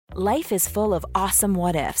Life is full of awesome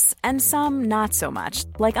what-ifs, and some not so much,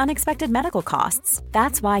 like unexpected medical costs.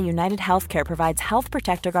 That's why United Healthcare provides Health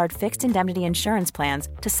Protector Guard fixed indemnity insurance plans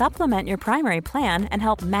to supplement your primary plan and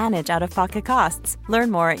help manage out-of-pocket costs.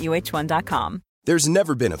 Learn more at uh1.com. There's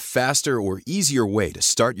never been a faster or easier way to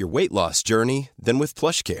start your weight loss journey than with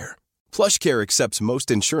PlushCare. PlushCare accepts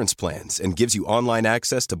most insurance plans and gives you online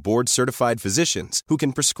access to board-certified physicians who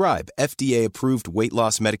can prescribe FDA-approved weight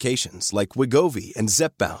loss medications like Wegovy and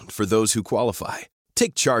Zepbound for those who qualify.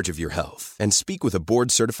 Take charge of your health and speak with a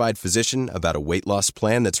board-certified physician about a weight loss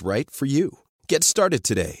plan that's right for you. Get started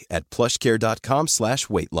today at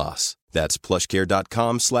plushcare.com/weight loss. That's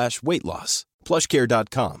plushcare.com/weight loss.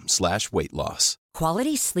 plushcare.com/weight loss.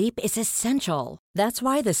 Quality sleep is essential. That's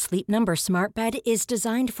why the Sleep Number Smart Bed is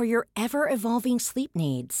designed for your ever-evolving sleep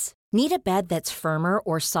needs. Need a bed that's firmer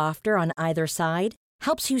or softer on either side?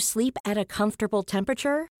 Helps you sleep at a comfortable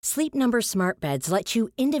temperature? Sleep Number Smart Beds let you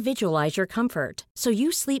individualize your comfort, so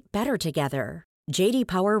you sleep better together. J.D.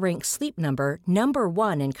 Power ranks Sleep Number number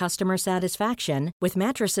 1 in customer satisfaction with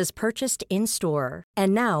mattresses purchased in-store.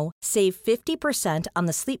 And now, save 50% on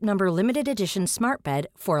the Sleep Number Limited Edition Smart Bed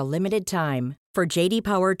for a limited time. For J.D.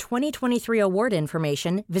 Power 2023 award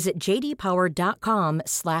information, visit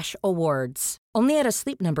jdpower.com/awards. Only at a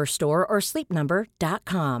Sleep Number store or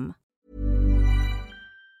sleepnumber.com.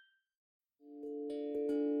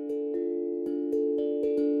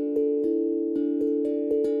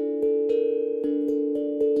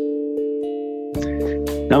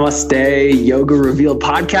 Namaste, Yoga Revealed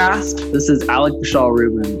podcast. This is Alec Bashal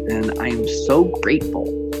Rubin, and I am so grateful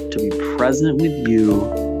to be present with you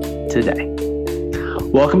today.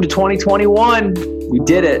 Welcome to 2021. We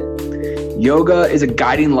did it. Yoga is a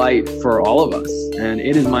guiding light for all of us, and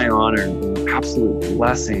it is my honor and absolute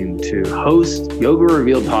blessing to host Yoga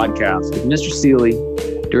Revealed podcast with Mr. Seeley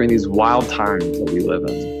during these wild times that we live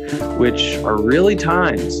in, which are really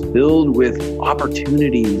times filled with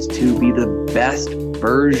opportunities to be the best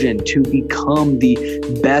version, to become the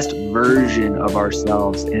best version of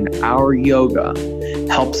ourselves. And our yoga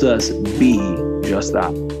helps us be just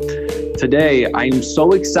that. Today, I am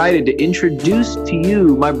so excited to introduce to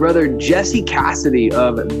you my brother Jesse Cassidy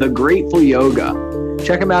of The Grateful Yoga.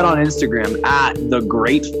 Check him out on Instagram at The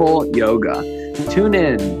Grateful Yoga. Tune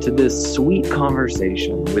in to this sweet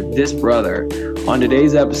conversation with this brother on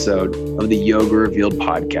today's episode of the Yoga Revealed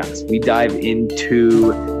podcast. We dive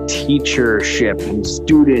into teachership and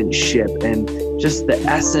studentship and just the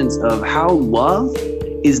essence of how love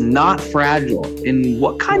is not fragile and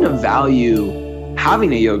what kind of value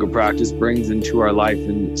having a yoga practice brings into our life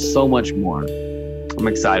and so much more. I'm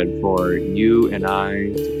excited for you and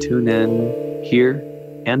I to tune in here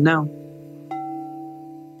and now.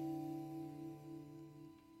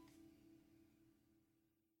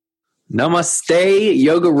 Namaste,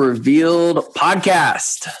 Yoga Revealed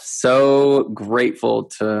podcast. So grateful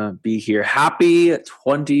to be here. Happy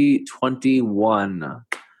 2021.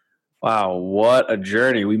 Wow, what a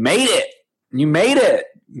journey. We made it. You made it.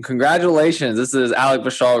 Congratulations. This is Alec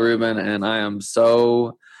Bashal Rubin, and I am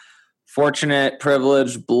so fortunate,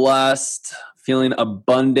 privileged, blessed, feeling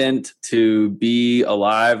abundant to be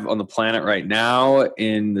alive on the planet right now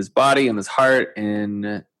in this body, in this heart,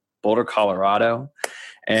 in Boulder, Colorado.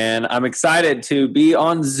 And I'm excited to be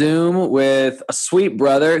on Zoom with a sweet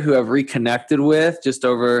brother who I've reconnected with just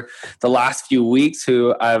over the last few weeks,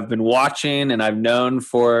 who I've been watching and I've known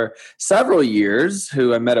for several years,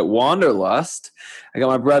 who I met at Wanderlust. I got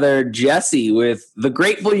my brother Jesse with The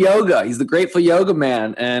Grateful Yoga. He's the Grateful Yoga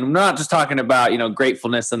man. And I'm not just talking about,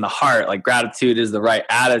 gratefulness in the heart, like gratitude is the right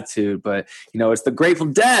attitude, but, it's the Grateful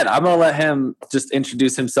Dead. I'm going to let him just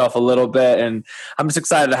introduce himself a little bit. And I'm just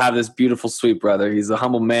excited to have this beautiful, sweet brother. He's a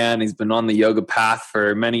humble man. He's been on the yoga path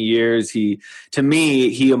for many years. To me,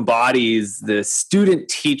 he embodies the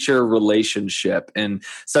student-teacher relationship in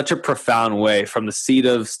such a profound way, from the seat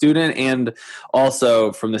of student and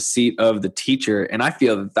also from the seat of the teacher. And I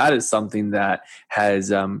feel that is something that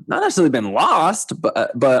has not necessarily been lost,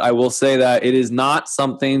 but I will say that it is not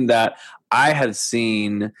something that I have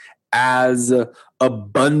seen as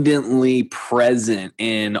abundantly present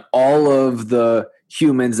in all of the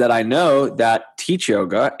humans that I know that teach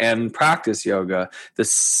yoga and practice yoga. The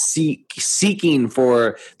seeking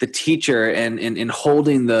for the teacher and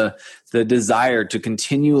holding the desire to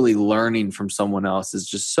continually learning from someone else is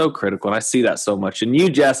just so critical. And I see that so much in you,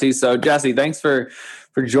 Jesse. So Jesse, thanks for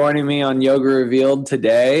joining me on Yoga Revealed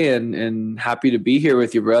today, and happy to be here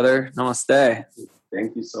with you, brother. Namaste.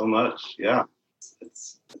 Thank you so much. Yeah,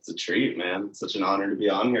 it's a treat, man. It's such an honor to be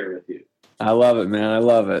on here with you. I love it, man. I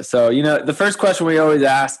love it. So, the first question I always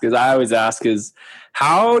ask is,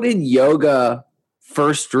 how did yoga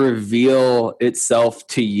first reveal itself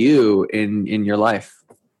to you in your life?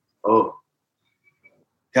 Oh,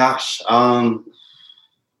 gosh.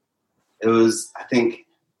 It was, I think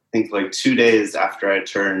like 2 days after I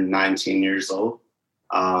turned 19 years old.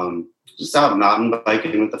 Just out mountain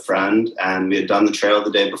biking with a friend, and we had done the trail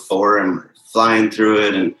the day before and we're flying through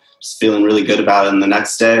it and just feeling really good about it. And the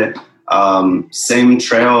next day, same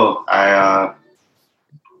trail, I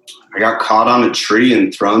got caught on a tree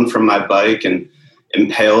and thrown from my bike and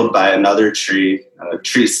impaled by another tree. A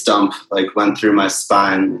tree stump like went through my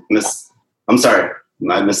spine. I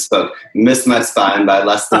misspoke. Missed my spine by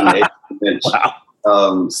less than an eighth inch.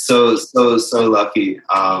 Wow. So lucky.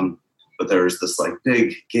 But there was this like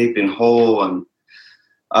big gaping hole, and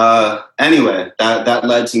anyway, that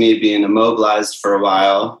led to me being immobilized for a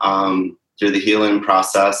while through the healing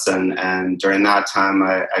process, and during that time,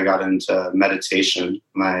 I got into meditation.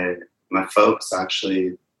 My folks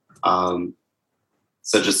actually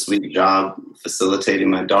such a sweet job facilitating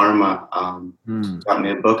my dharma. Got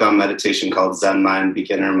me a book on meditation called Zen Mind,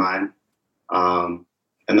 Beginner Mind. And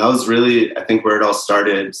that was really, I think, where it all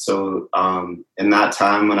started. So in that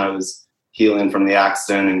time when I was healing from the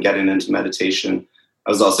accident and getting into meditation,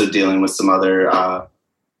 I was also dealing with some other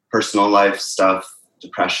personal life stuff,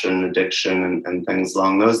 depression, addiction, and things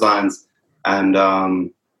along those lines. And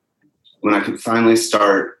when I could finally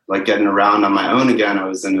start like getting around on my own again, I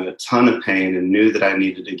was in a ton of pain and knew that I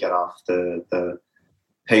needed to get off the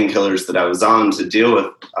painkillers that I was on to deal with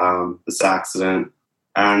this accident.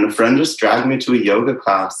 And a friend just dragged me to a yoga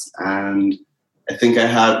class, and I think I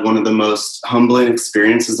had one of the most humbling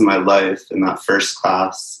experiences in my life in that first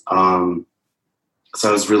class. So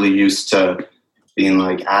I was really used to being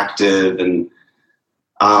like active, and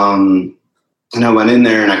I went in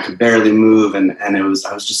there and I could barely move, and I was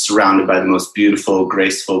just surrounded by the most beautiful,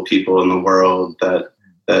 graceful people in the world that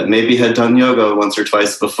maybe had done yoga once or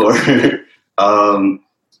twice before.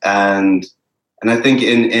 And I think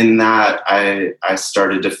in that I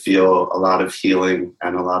started to feel a lot of healing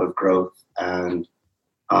and a lot of growth. And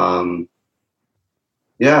that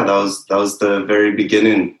was the very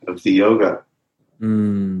beginning of the yoga.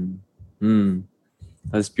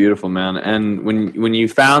 That's beautiful, man. And when you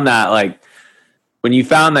found that, when you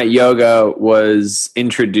found that yoga was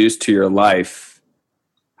introduced to your life,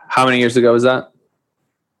 how many years ago was that?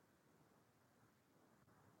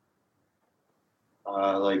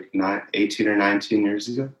 18 or 19 years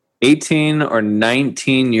ago. 18 or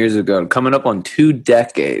 19 years ago, coming up on 2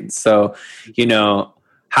 decades. So,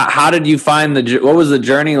 how did you find what was the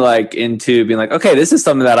journey like into being like, okay, this is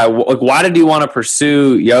something that why did you want to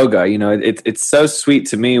pursue yoga? It's so sweet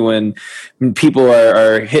to me when people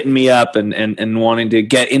are hitting me up and wanting to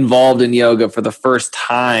get involved in yoga for the first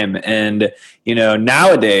time. And,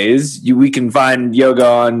 nowadays we can find yoga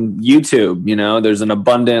on YouTube. There's an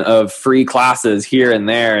abundance of free classes here and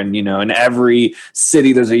there. And, in every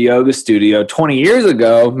city, there's a yoga studio. 20 years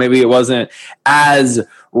ago, maybe it wasn't as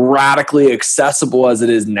radically accessible as it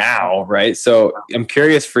is now, right? So I'm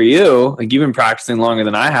curious for you, like you've been practicing longer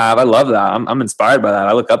than I have. I love that. I'm inspired by that.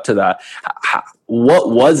 I look up to that.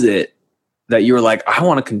 What was it that you were like, I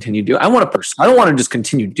want to continue doing? I don't want to just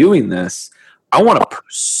continue doing this. I want to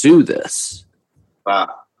pursue this.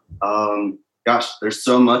 Wow. Gosh, there's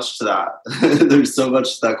so much to that. There's so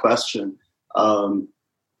much to that question.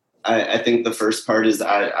 I think the first part is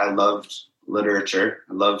I loved literature.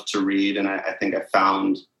 I love to read, and I think I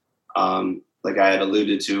found, like I had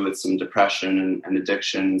alluded to, with some depression and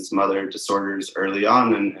addiction, some other disorders early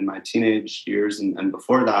on in my teenage years and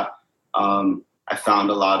before that, I found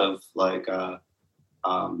a lot of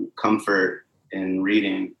comfort in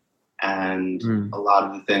reading, and a lot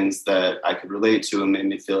of the things that I could relate to and made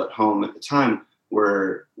me feel at home at the time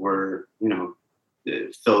were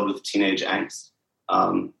filled with teenage angst,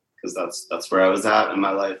 because that's where I was at in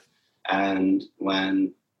my life. And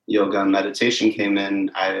when yoga and meditation came in,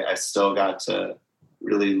 I still got to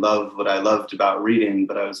really love what I loved about reading,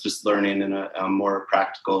 but I was just learning in a more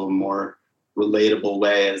practical, more relatable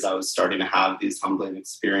way as I was starting to have these humbling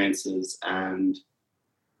experiences. And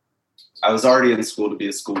I was already in school to be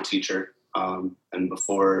a school teacher. And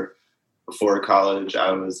before college,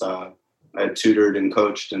 I had tutored and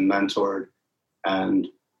coached and mentored. And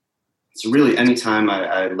so really anytime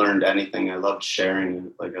I learned anything, I loved sharing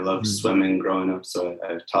it. Like I loved swimming growing up, so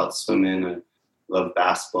I taught swimming. I loved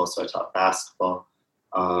basketball, so I taught basketball.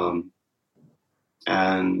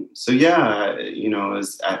 And so,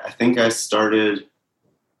 I think I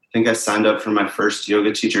signed up for my first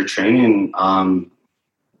yoga teacher training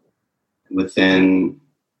within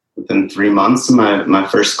 3 months of my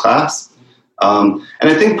first class. And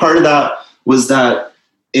I think part of that was that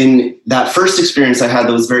in that first experience I had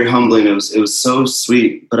that was very humbling. It was so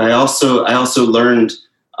sweet, but I also learned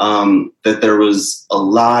that there was a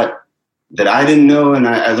lot that I didn't know, and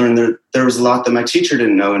I learned that there was a lot that my teacher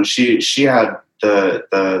didn't know, and she had the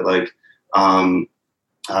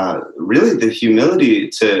really the humility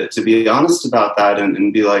to be honest about that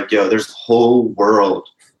and be like, yo, there's a whole world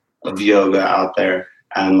of yoga out there,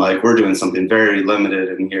 and like we're doing something very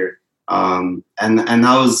limited in here. And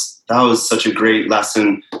that was such a great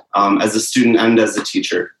lesson as a student and as a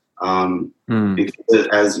teacher. Because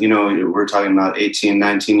as you know, we're talking about 18,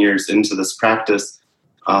 19 years into this practice.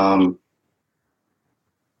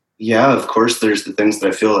 Yeah, of course, there's the things that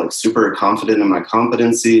I feel like super confident in my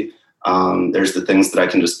competency. There's the things that I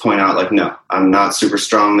can just point out, like, no, I'm not super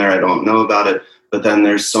strong there. I don't know about it. But then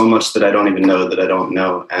there's so much that I don't even know that I don't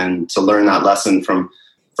know. And to learn that lesson from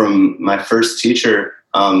my first teacher,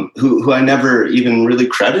 who I never even really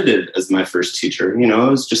credited as my first teacher. You know,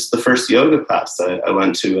 it was just the first yoga class I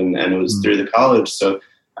went to, and it was through the college. So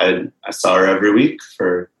I saw her every week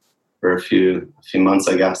for a few months,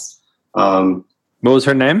 I guess. What was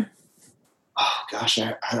her name? Oh gosh,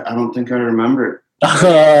 I don't think I remember.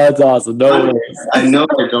 That's awesome. No, I know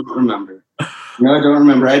I don't remember. No, I don't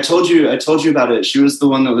remember. I told you about it. She was the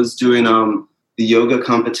one that was doing the yoga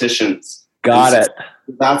competitions. Got it.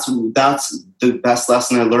 That's the best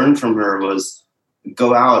lesson I learned from her was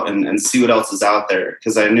go out and see what else is out there,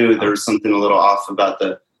 because I knew there was something a little off about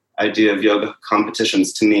the idea of yoga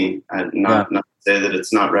competitions to me. Not to say that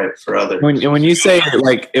it's not right for others. When you say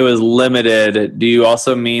like it was limited, do you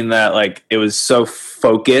also mean that like it was so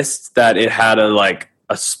focused that it had a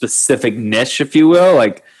specific niche, if you will?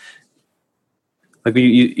 Like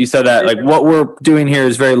you said that like what we're doing here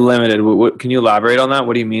is very limited. What can you elaborate on that?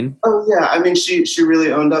 What do you mean? Oh yeah, I mean she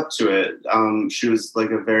really owned up to it. She was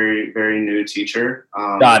like a very, very new teacher.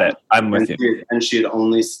 Got it. I'm with you. And she had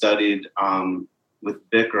only studied with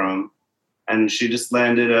Bikram, and she just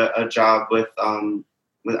landed a job with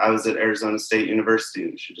I was at Arizona State University,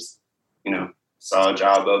 and she just saw a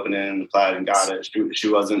job opening and applied and got it. She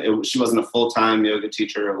wasn't a full-time yoga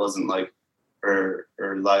teacher. It wasn't like her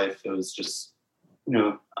life. It was just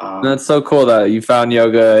that's so cool that you found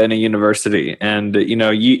yoga in a university, and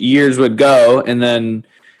years would go, and then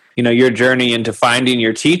your journey into finding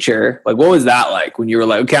your teacher. Like, what was that like when you were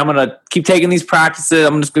like, okay, I'm gonna keep taking these practices,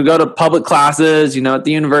 I'm just gonna go to public classes at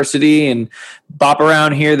the university and bop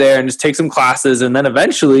around here, there, and just take some classes, and then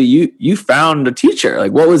eventually you found a teacher.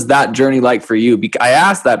 Like, what was that journey like for you? I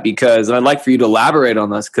asked that because, and I'd like for you to elaborate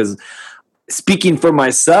on this, because speaking for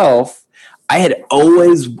myself, I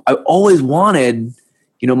always wanted,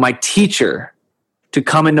 my teacher to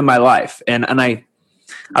come into my life. And I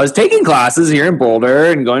was taking classes here in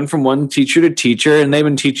Boulder and going from one teacher to teacher, and they've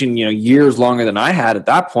been teaching, years longer than I had at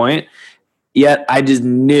that point. Yet I just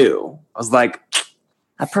knew, I was like,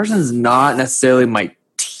 that person's not necessarily my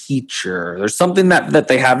teacher. There's something that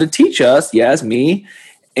they have to teach us. Yes, me.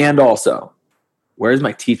 And also, where's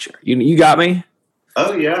my teacher? You got me?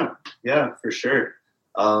 Oh yeah. Yeah, for sure.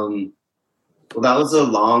 Well, that was a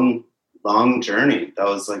long journey. That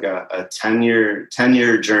was like a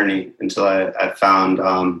 10-year journey until I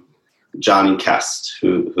found Johnny Kest,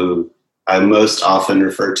 who I most often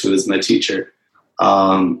refer to as my teacher.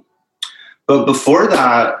 But before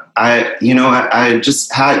that, I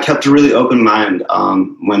just kept a really open mind.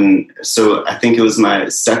 So I think it was my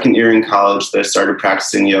second year in college that I started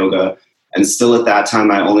practicing yoga. And still at that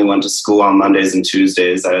time, I only went to school on Mondays and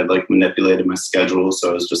Tuesdays. I had manipulated my schedule,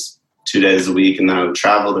 so it was just 2 days a week, and then I would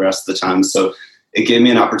travel the rest of the time. So it gave me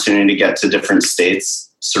an opportunity to get to different states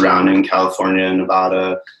surrounding California,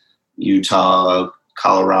 Nevada, Utah,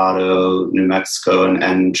 Colorado, New Mexico,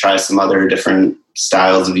 and try some other different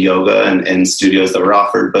styles of yoga and studios that were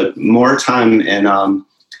offered. But more time in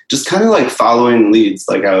just kind of following leads.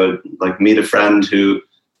 Like I would meet a friend who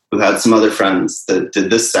had some other friends that did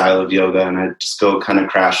this style of yoga, and I'd just go kind of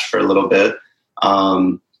crash for a little bit.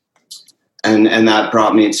 And that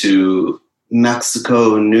brought me to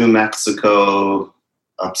Mexico, New Mexico,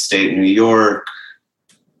 upstate New York.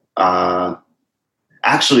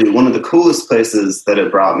 Actually, one of the coolest places that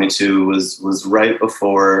it brought me to was right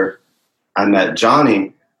before I met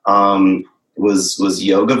Johnny, was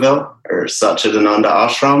Yogaville, or Satchidananda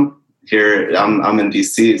Ashram. Here, I'm in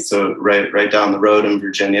DC, so right down the road in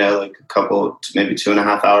Virginia, maybe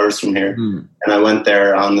 2.5 hours from here. And I went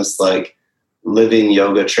there on this living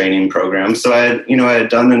yoga training program. So I had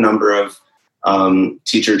done a number of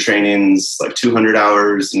teacher trainings, 200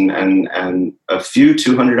 hours and a few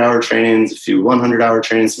 200-hour trainings, a few 100-hour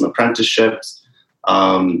trainings, some apprenticeships.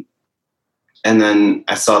 And then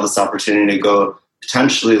I saw this opportunity to go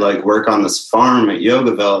potentially like work on this farm at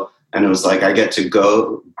Yogaville. And it was like, I get to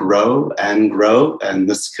go grow, and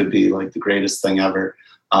this could be like the greatest thing ever.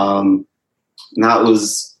 And that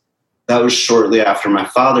was shortly after my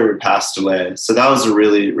father had passed away. So that was a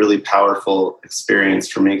really, really powerful experience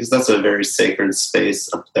for me, because that's a very sacred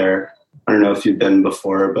space up there. I don't know if you've been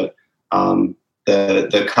before, but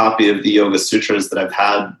the copy of the Yoga Sutras that I've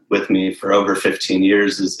had with me for over 15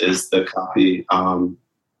 years is the copy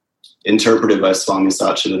interpreted by Swami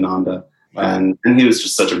Satchidananda. And he was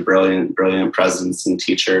just such a brilliant presence and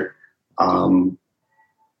teacher.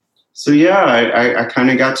 So yeah, I kind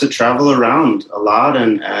of got to travel around a lot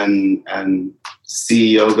and see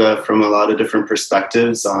yoga from a lot of different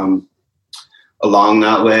perspectives. Along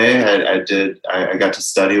that way, I got to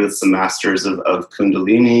study with some masters of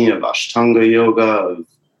Kundalini, of Ashtanga yoga, of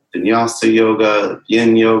Vinyasa yoga, of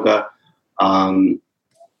Yin yoga,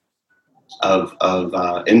 of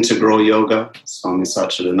integral yoga, Swami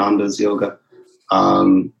Satchidananda's yoga.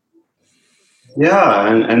 And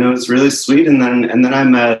it was really sweet. And then I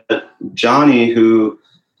met Johnny, who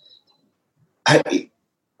I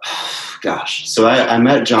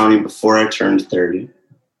met Johnny before I turned 30.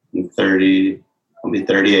 I'm 30, I'll be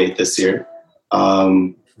 38 this year.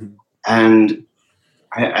 And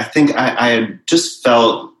I think I had just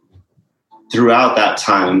felt throughout that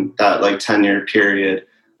time, that like 10-year period,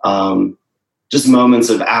 just moments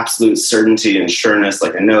of absolute certainty and sureness.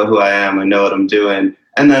 Like, I know who I am, I know what I'm doing.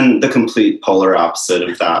 And then the complete polar opposite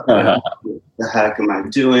of that. Like, what the heck am I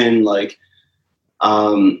doing? Like,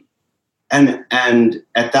 and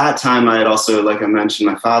at that time I had also, like I mentioned,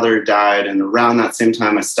 my father died. And around that same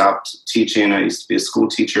time I stopped teaching. I used to be a school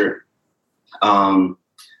teacher. I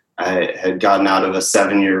had gotten out of a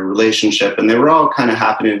 7-year relationship, and they were all kind of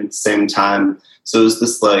happening at the same time. So it was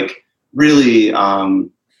this like really,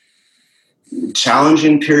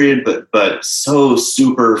 challenging period, but so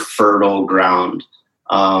super fertile ground.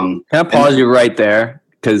 Can I pause you right there?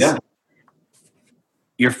 Because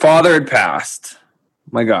your father had passed.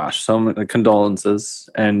 My gosh, so many condolences.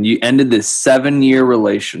 And you ended this 7-year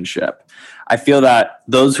relationship. I feel that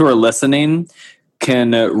those who are listening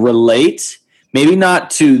can relate, maybe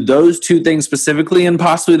not to those two things specifically, and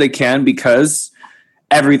possibly they can, because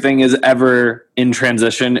everything is ever in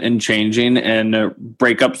transition and changing, and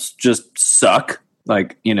breakups just suck.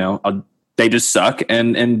 Like, they just suck,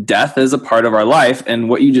 and death is a part of our life. And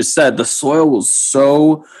what you just said, the soil was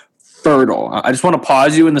so fertile. I just want to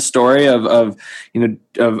pause you in the story of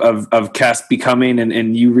Kes becoming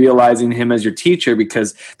and you realizing him as your teacher,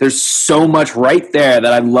 because there's so much right there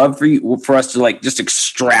that I'd love for us to like just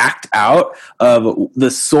extract out of.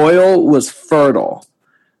 The soil was fertile,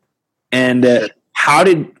 and how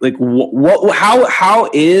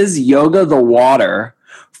is yoga the water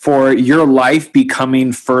for your life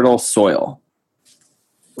becoming fertile soil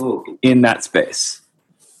in that space?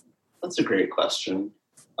 That's a great question.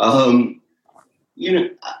 I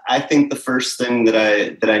think the first thing that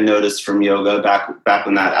I noticed from yoga back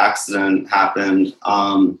when that accident happened,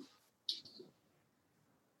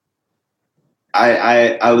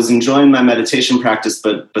 I was enjoying my meditation practice,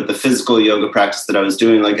 but the physical yoga practice that I was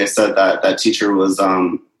doing, like I said, that teacher was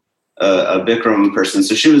a Bikram person.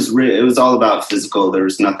 So it was all about physical. There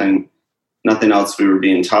was nothing else we were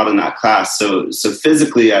being taught in that class. So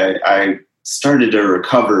physically I started to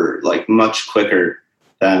recover like much quicker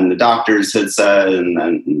than the doctors had said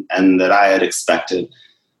and that I had expected.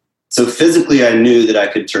 So physically, I knew that I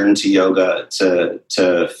could turn to yoga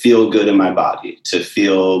to feel good in my body, to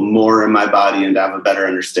feel more in my body, and to have a better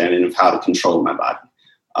understanding of how to control my body.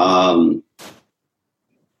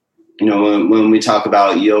 When we talk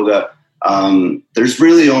about yoga, there's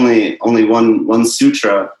really only one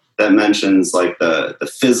sutra that mentions like the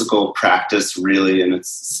physical practice, really, and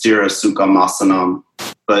it's Sthira Sukha Masanam.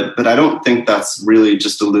 But I don't think that's really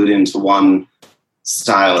just alluding to one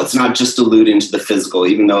style. It's not just alluding to the physical,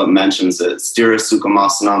 even though it mentions it. Sthira Sukha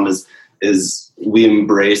Masanam is we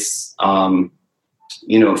embrace, for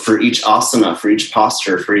each asana, for each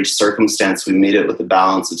posture, for each circumstance, we meet it with a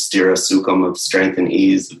balance of Sthira Sukham, of strength and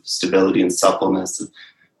ease, of stability and suppleness, of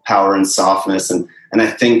power and softness. And I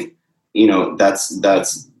think,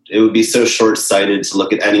 that's it would be so short-sighted to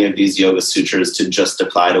look at any of these yoga sutras to just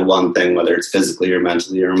apply to one thing, whether it's physically or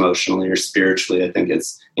mentally or emotionally or spiritually. I think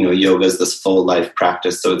it's, yoga is this full life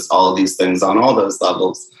practice. So it's all of these things on all those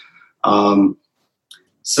levels.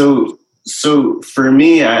 So for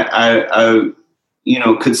me, I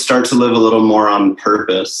could start to live a little more on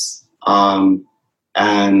purpose. And,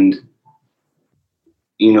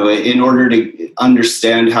 in order to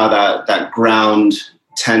understand how that ground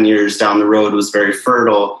 10 years down the road was very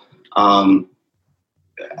fertile,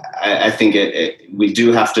 I think we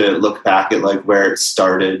do have to look back at like where it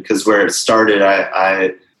started, because where it started,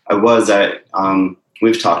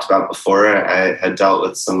 we've talked about before, I had dealt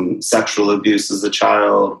with some sexual abuse as a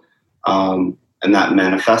child, and that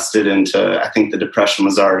manifested into, I think the depression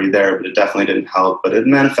was already there, but it definitely didn't help, but it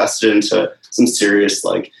manifested into some serious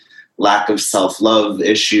like lack of self-love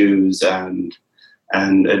issues and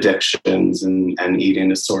addictions and eating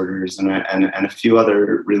disorders and a few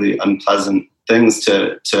other really unpleasant things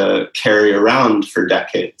to carry around for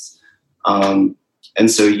decades. And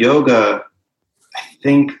so yoga, I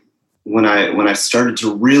think when I started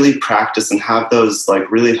to really practice and have those like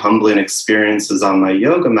really humbling experiences on my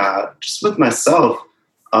yoga mat, just with myself,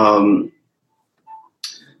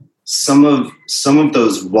 some of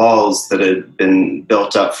those walls that had been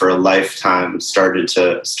built up for a lifetime started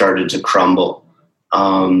to crumble.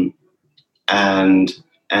 And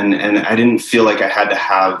I didn't feel like I had to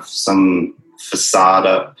have some facade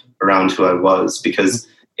up around who I was, because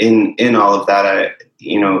in all of that, I,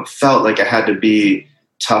 felt like I had to be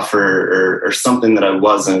tougher or something that I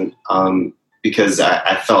wasn't, because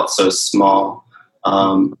I felt so small.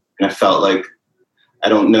 And I felt like, I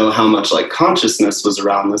don't know how much like consciousness was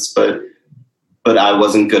around this, but I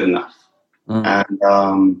wasn't good enough.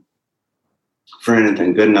 And, for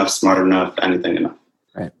anything, good enough, smart enough, anything enough.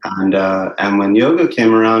 Right. And when yoga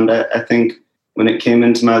came around, I think when it came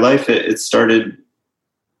into my life, it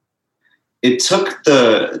took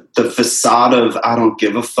the facade of I don't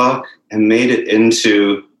give a fuck and made it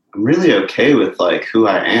into I'm really okay with like who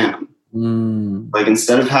I am. Like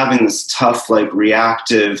instead of having this tough, like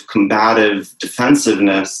reactive, combative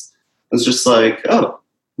defensiveness, it was just like, oh,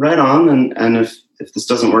 right on. And if this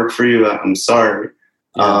doesn't work for you, I'm sorry.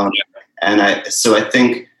 Yeah. So I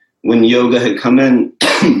think when yoga had come in,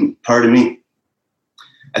 pardon me,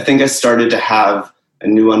 I think I started to have a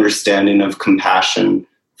new understanding of compassion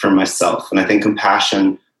for myself. And I think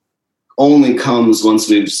compassion only comes once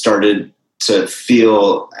we've started to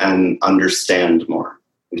feel and understand more.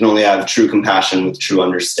 We can only have true compassion with true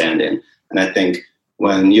understanding. And I think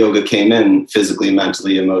when yoga came in physically,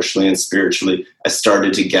 mentally, emotionally, and spiritually, I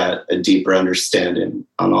started to get a deeper understanding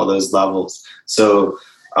on all those levels. So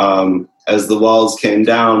as the walls came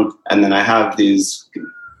down, and then I have these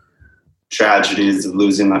tragedies of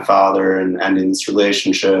losing my father and ending this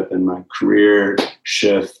relationship and my career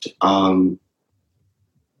shift, how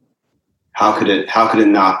could it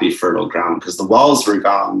not be fertile ground? Because the walls were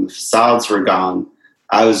gone, the facades were gone.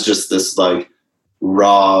 I was just this like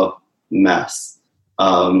raw mess.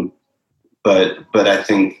 But I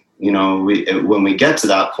think, when we get to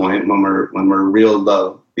that point, when we're real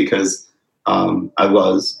low, because I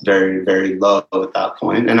was very, very low at that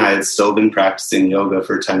point, and I had still been practicing yoga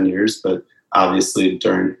for 10 years, but obviously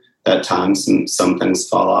during that time, some things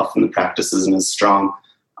fall off and the practice isn't as strong.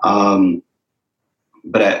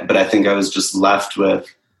 But I think I was just left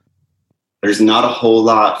with, there's not a whole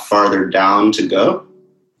lot farther down to go.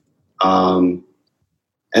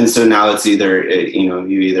 And so now it's either,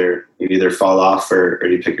 you either fall off or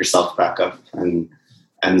you pick yourself back up.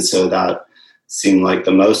 And so that seemed like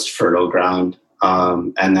the most fertile ground.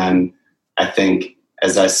 And then I think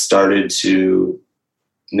as I started to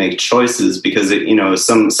make choices, because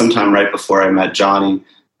sometime right before I met Johnny,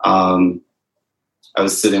 I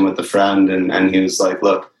was sitting with a friend and he was like,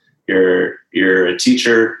 look, you're a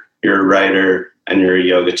teacher, you're a writer, and you're a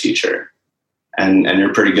yoga teacher. And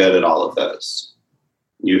you're pretty good at all of those.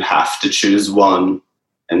 You have to choose one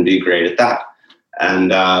and be great at that.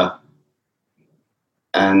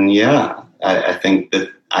 And yeah, I think that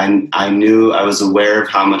I knew, I was aware of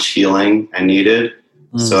how much healing I needed.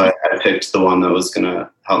 So I picked the one that was going to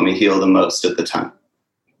help me heal the most at the time.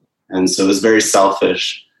 And so it was very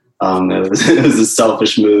selfish. It was a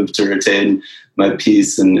selfish move to retain my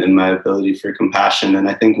peace and my ability for compassion. And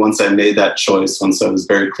I think once I made that choice, once I was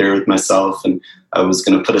very clear with myself and I was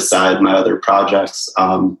going to put aside my other projects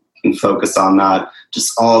and focus on that,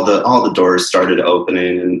 just all the doors started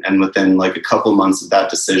opening. And within like a couple months of that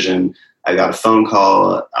decision, I got a phone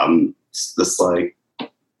call. This like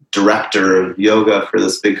director of yoga for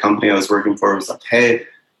this big company I was working for was like, hey,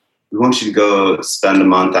 we want you to go spend a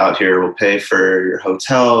month out here. We'll pay for your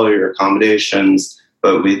hotel, your accommodations,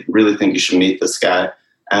 but we really think you should meet this guy.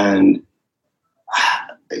 And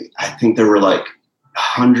I think there were like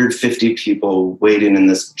 150 people waiting in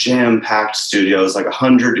this jam-packed studio. It was like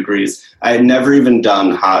 100 degrees. I had never even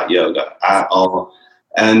done hot yoga at all.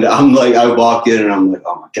 And I'm like, I walk in and I'm like,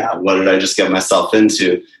 oh my God, what did I just get myself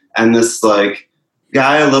into? And this like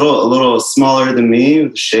guy, a little smaller than me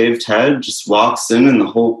with a shaved head, just walks in and the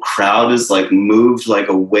whole crowd is like moved like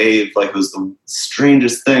a wave, like it was the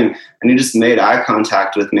strangest thing. And he just made eye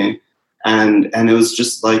contact with me. And it was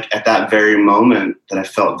just like at that very moment that I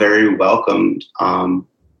felt very welcomed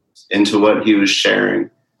into what he was sharing.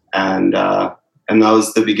 And that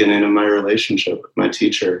was the beginning of my relationship with my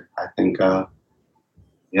teacher. I think, from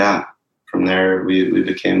there we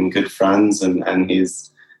became good friends, and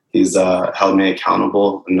he's held me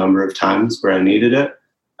accountable a number of times where I needed it,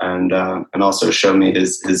 and also showed me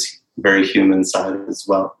his very human side as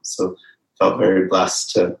well. So felt very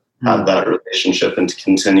blessed to have that relationship and to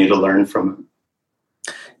continue to learn from him.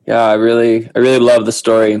 Yeah, I really love the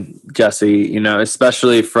story, Jesse,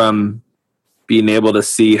 especially from being able to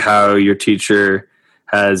see how your teacher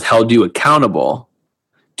has held you accountable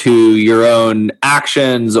to your own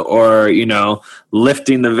actions, or,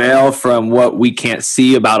 lifting the veil from what we can't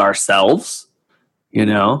see about ourselves,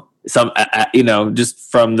 just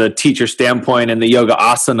from the teacher standpoint in the yoga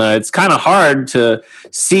asana, it's kind of hard to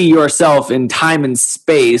see yourself in time and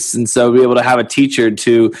space. And so be able to have a teacher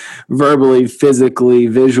to verbally, physically,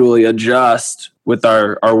 visually adjust with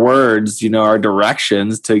our words, our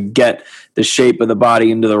directions to get the shape of the body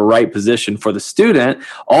into the right position for the student.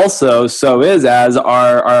 Also, so is as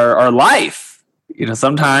our life.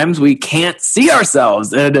 Sometimes we can't see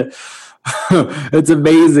ourselves, and it's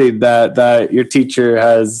amazing that your teacher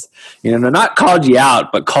has, not called you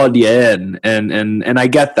out, but called you in. And I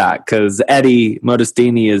get that, because Eddie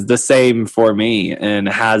Modestini is the same for me and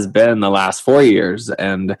has been the last 4 years.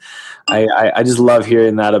 And I just love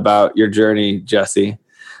hearing that about your journey, Jesse.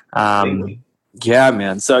 Yeah,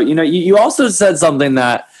 man. So, you also said something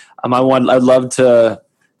that I'd love to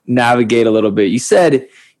navigate a little bit. You said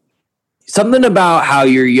something about how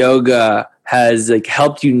your yoga has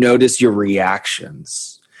helped you notice your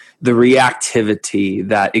reactions, the reactivity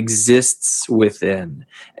that exists within.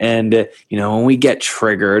 And, when we get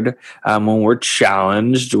triggered, when we're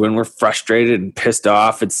challenged, when we're frustrated and pissed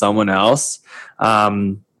off at someone else,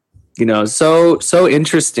 so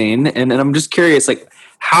interesting. And I'm just curious,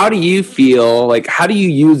 how do you feel, how do you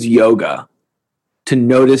use yoga to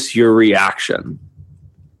notice your reaction?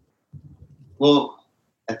 Well,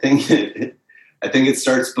 I think it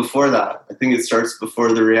starts before that. I think it starts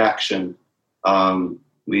before the reaction.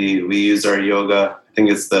 We use our yoga. I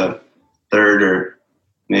think it's the third or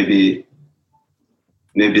maybe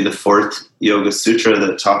the fourth Yoga Sutra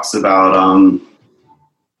that talks about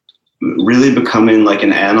really becoming like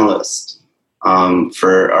an analyst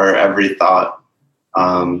for our every thought.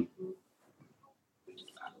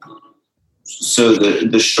 So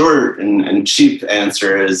the short and cheap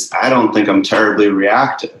answer is, I don't think I'm terribly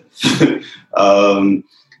reactive. But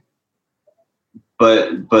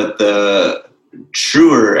the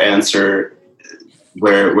truer answer,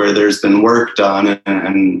 where there's been work done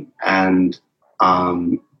and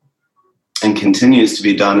continues to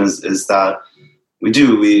be done, is that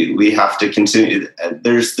we have to continue.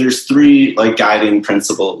 There's three guiding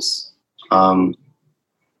principles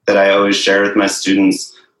that I always share with my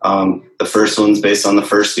students. The first one's based on the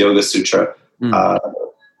first Yoga Sutra.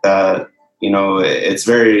 That it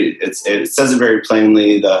says it very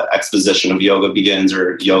plainly. The exposition of yoga begins,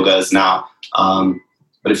 or yoga is now.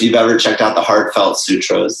 But if you've ever checked out the Heartfelt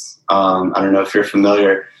Sutras, I don't know if you're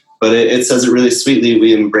familiar, but it says it really sweetly.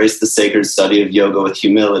 We embrace the sacred study of yoga with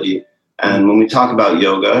humility. And when we talk about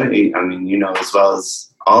yoga, as well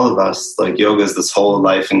as all of us, yoga is this whole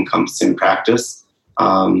life encompassing practice.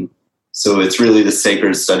 So it's really the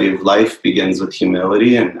sacred study of life begins with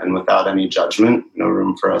humility and without any judgment, no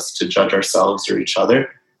room for us to judge ourselves or each other.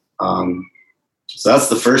 So that's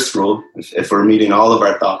the first rule. If we're meeting all of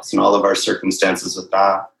our thoughts and all of our circumstances with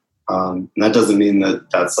that, and that doesn't mean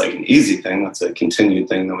that that's an easy thing. That's a continued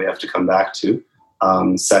thing that we have to come back to.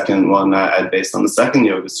 Second one, I based on the second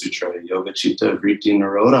Yoga Sutra, Yoga Chitta Vritti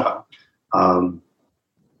Nirodha.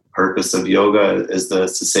 Purpose of yoga is the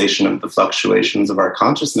cessation of the fluctuations of our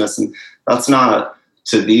consciousness. And that's not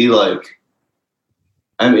to be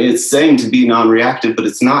it's saying to be non-reactive, but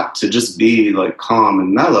it's not to just be calm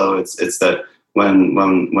and mellow. It's that when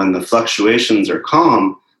the fluctuations are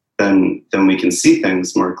calm, then we can see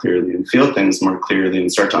things more clearly and feel things more clearly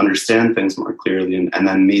and start to understand things more clearly and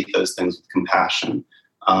then meet those things with compassion.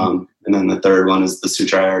 And then the third one is the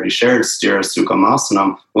sutra I already shared, Sthira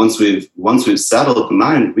Sukhamasana. Once we've settled the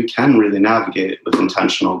mind, we can really navigate with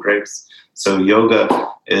intentional grace. So yoga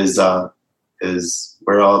is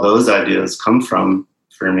where all those ideas come from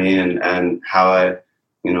for me, and how I,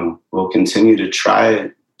 will continue to try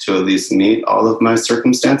to at least meet all of my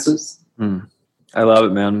circumstances. I love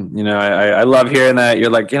it, man. I love hearing that. You're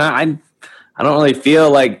I don't really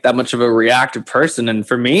feel like that much of a reactive person. And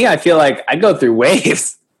for me, I feel like I go through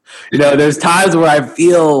waves. There's times where I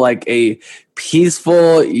feel like a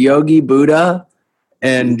peaceful yogi Buddha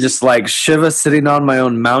and just like Shiva sitting on my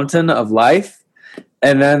own mountain of life.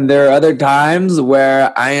 And then there are other times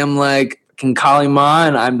where I am like King Kali Ma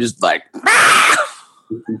and I'm just like,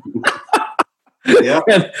 Yeah.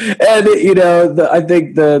 and I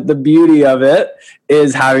think the beauty of it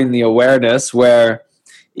is having the awareness where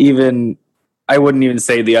even I wouldn't even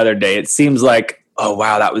say the other day. It seems like, oh,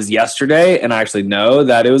 wow, that was yesterday. And I actually know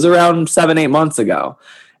that it was around 7-8 months ago.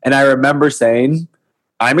 And I remember saying,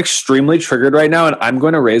 I'm extremely triggered right now and I'm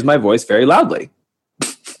going to raise my voice very loudly.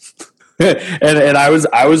 and I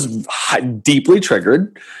was deeply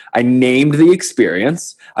triggered. I named the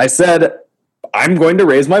experience. I said, I'm going to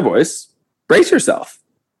raise my voice. Brace yourself.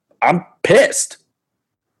 I'm pissed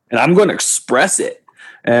and I'm going to express it.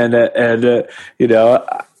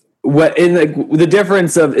 What in the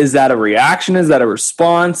difference of, is that a reaction? Is that a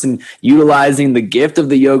response? And utilizing the gift of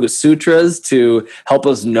the Yoga Sutras to help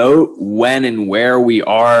us note when and where we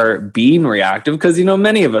are being reactive. Because,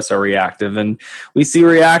 many of us are reactive and we see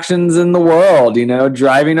reactions in the world,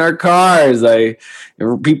 driving our cars, other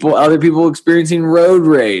people experiencing road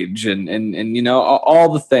rage and all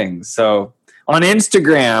the things. So on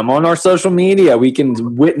Instagram, on our social media, we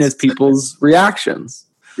can witness people's reactions.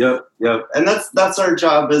 Yep. And that's our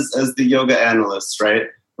job as the yoga analysts, right?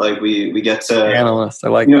 Like we get to analyst. I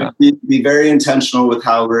like that. Be very intentional with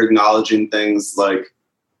how we're acknowledging things. Like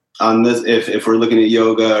on this, if we're looking at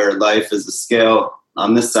yoga or life as a scale,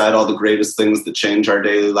 on this side, all the greatest things that change our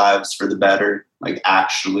daily lives for the better, like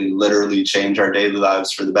actually literally change our daily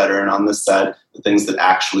lives for the better. And on this side, the things that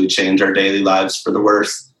actually change our daily lives for the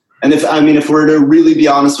worse. And if we're to really be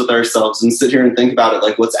honest with ourselves and sit here and think about it,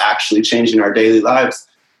 like what's actually changing our daily lives,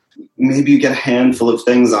 maybe you get a handful of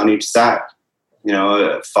things on each side,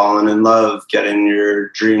 falling in love, getting your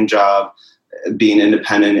dream job, being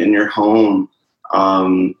independent in your home.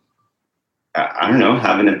 I don't know,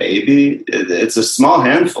 having a baby. It's a small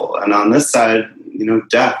handful. And on this side,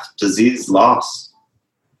 death, disease, loss,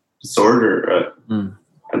 disorder,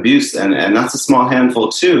 abuse. And that's a small handful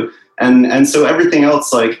too. And so everything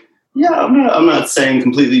else, like, yeah, I'm not saying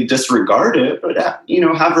completely disregard it, but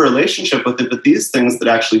have a relationship with it. But these things that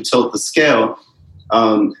actually tilt the scale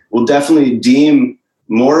will definitely deem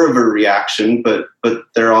more of a reaction. But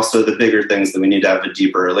they're also the bigger things that we need to have a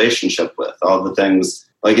deeper relationship with. All the things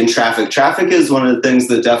like in traffic. Traffic is one of the things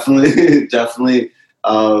that definitely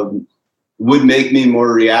would make me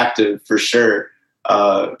more reactive for sure.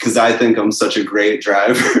 Because I think I'm such a great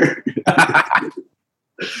driver.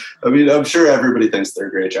 I mean, I'm sure everybody thinks they're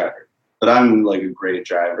a great driver, but I'm like a great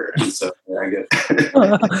driver. And so I get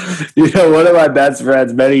one of my best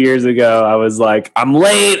friends many years ago, I was like, I'm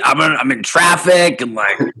late. I'm in traffic and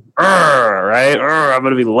like, right? I'm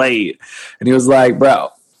going to be late. And he was like, bro,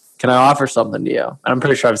 can I offer something to you? And I'm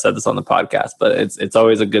pretty sure I've said this on the podcast, but it's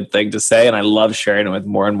always a good thing to say. And I love sharing it with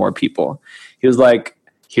more and more people. He was like,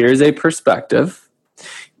 here's a perspective.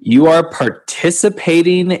 You are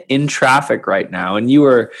participating in traffic right now, and you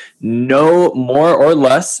are no more or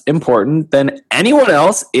less important than anyone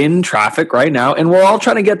else in traffic right now. And we're all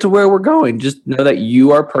trying to get to where we're going. Just know that you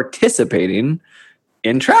are participating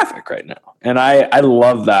in traffic right now. And I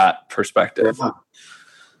love that perspective.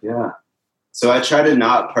 Yeah. So I try to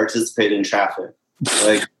not participate in traffic.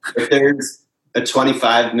 Like if there's a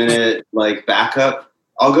 25-minute like backup,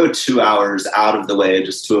 I'll go 2 hours out of the way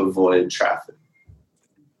just to avoid traffic.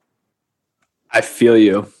 I feel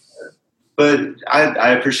you. But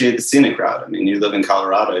I appreciate the scenic route. I mean, you live in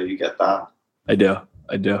Colorado, you get that. I do.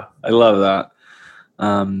 I love that.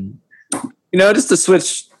 Just to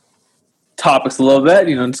switch topics a little bit,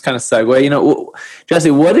 just kind of segue,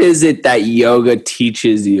 Jesse, what is it that yoga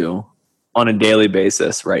teaches you on a daily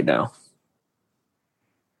basis right now?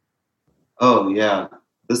 Oh, yeah.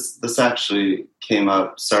 This actually came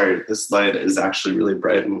up. Sorry, this light is actually really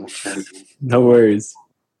bright. No worries.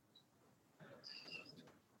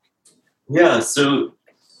 Yeah, so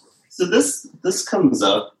this comes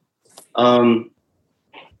up. One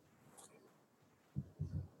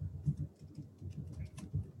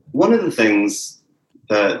of the things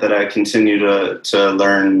that I continue to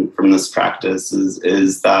learn from this practice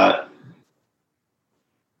is that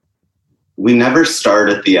we never start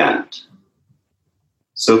at the end.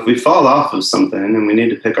 So if we fall off of something and we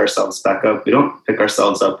need to pick ourselves back up, we don't pick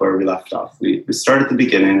ourselves up where we left off. We start at the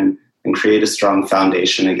beginning and create a strong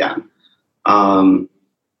foundation again.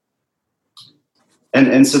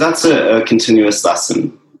 And so that's a continuous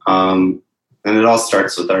lesson. And it all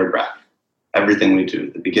starts with our breath. Everything we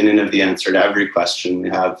do, the beginning of the answer to every question, we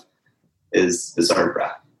have is our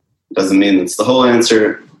breath. Doesn't mean it's the whole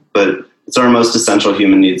answer, but it's our most essential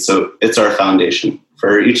human need. So it's our foundation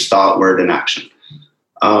for each thought, word, and action.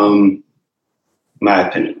 My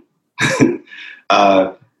opinion.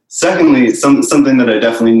 Secondly, something that I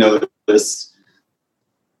definitely noticed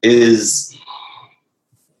is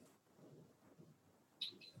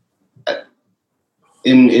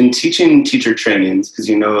in teaching teacher trainings, because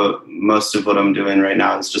most of what I'm doing right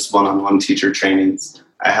now is just one-on-one teacher trainings.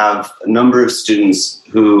 I have a number of students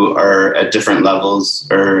who are at different levels,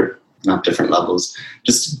 or not different levels,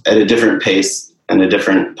 just at a different pace and a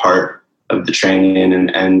different part of the training,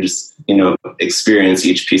 and just, experience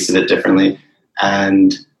each piece of it differently.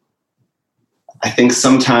 And I think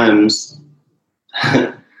sometimes,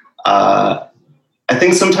 I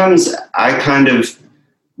kind of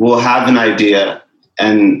will have an idea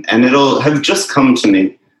and it'll have just come to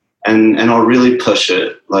me, and I'll really push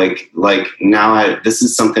it. Like now this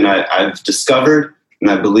is something I've discovered, and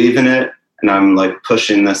I believe in it, and I'm like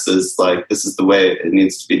pushing this as like, this is the way it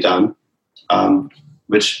needs to be done.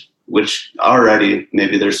 Which already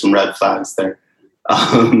maybe there's some red flags there.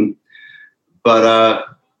 But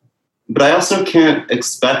I also can't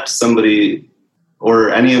expect somebody or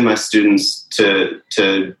any of my students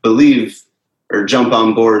to believe or jump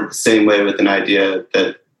on board the same way with an idea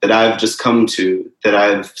that I've just come to, that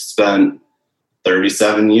I've spent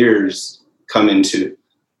 37 years coming to.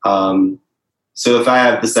 So if I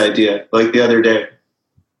have this idea, like the other day,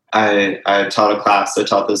 I taught a class, I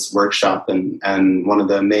taught this workshop, and one of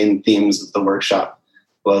the main themes of the workshop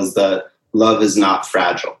was that love is not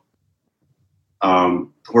fragile. The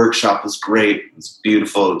workshop was great. It was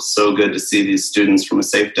beautiful. It was so good to see these students from a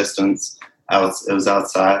safe distance. It was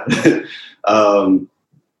outside.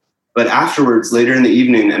 But afterwards, later in the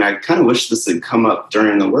evening, and I kind of wish this had come up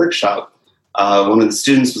during the workshop, one of the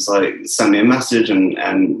students was like, sent me a message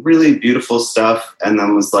and really beautiful stuff. And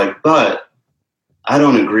then was like, but I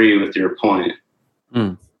don't agree with your point.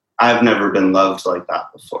 I've never been loved like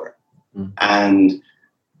that before. And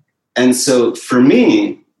so for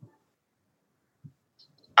me,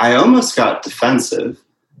 I almost got defensive.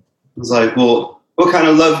 I was like, well, what kind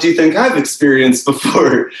of love do you think I've experienced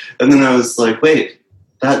before? And then I was like, wait,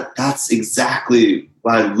 that's exactly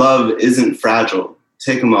why love isn't fragile.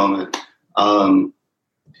 Take a moment.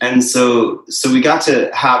 And so we got to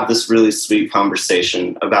have this really sweet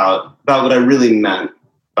conversation about what I really meant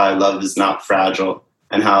by love is not fragile,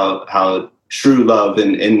 and how true love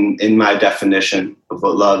in my definition of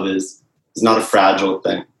what love is not a fragile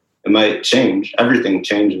thing. It might change. Everything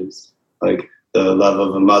changes. Like the love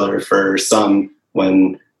of a mother for her son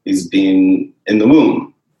when he's being in the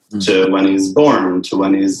womb, to when he's born, to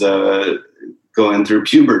when he's going through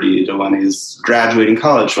puberty, to when he's graduating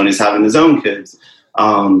college, when he's having his own kids.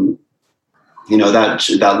 That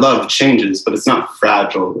love changes, but it's not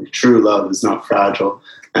fragile. True love is not fragile.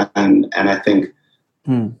 And I think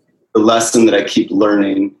the lesson that I keep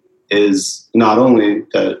learning is not only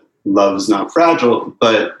that love is not fragile,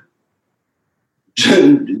 but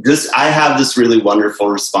I have this really wonderful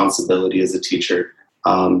responsibility as a teacher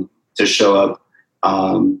to show up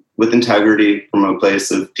with integrity from a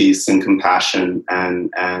place of peace and compassion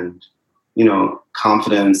and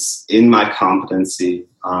confidence in my competency,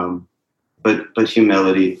 but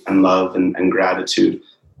humility and love and gratitude.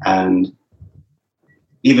 And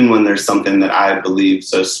even when there's something that I believe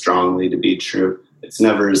so strongly to be true, it's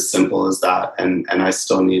never as simple as that. And I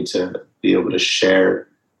still need to be able to share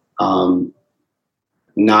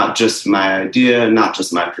not just my idea, not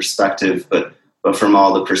just my perspective, but from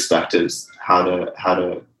all the perspectives, how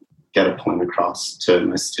to get a point across to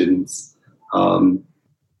my students.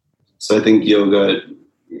 So I think yoga,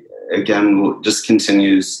 again, just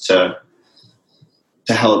continues to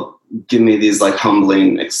help give me these like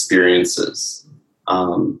humbling experiences.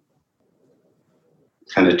 Kind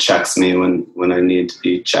of checks me when I need to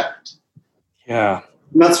be checked. Yeah.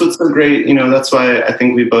 And that's what's so great. That's why I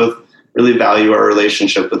think we both really value our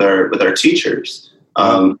relationship with our teachers.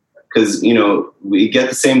 Because, we get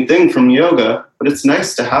the same thing from yoga, but it's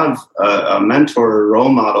nice to have a mentor or role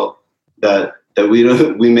model that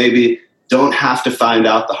we maybe don't have to find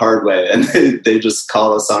out the hard way, and they just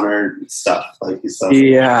call us on our stuff, like you said.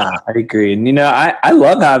 Yeah, I agree. And, I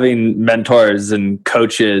love having mentors and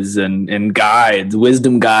coaches and guides,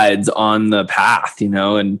 wisdom guides on the path,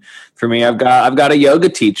 and for me, I've got a yoga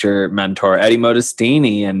teacher mentor, Eddie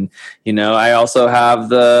Modestini. And, I also have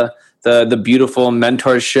the beautiful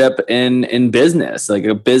mentorship in business, like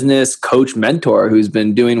a business coach mentor who's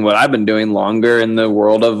been doing what I've been doing longer in the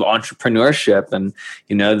world of entrepreneurship. And,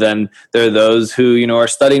 then there are those who, are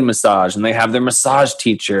studying massage, and they have their massage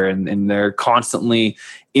teacher, and they're constantly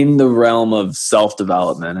in the realm of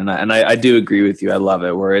self-development. And I do agree with you. I love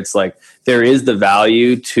it, where it's like there is the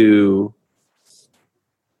value to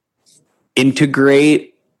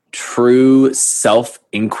integrate true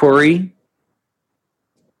self-inquiry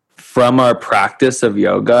from our practice of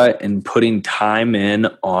yoga and putting time in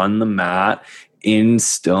on the mat, in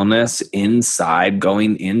stillness, inside,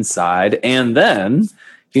 going inside, and then,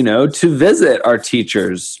 to visit our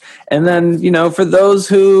teachers. And then, for those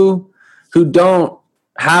who don't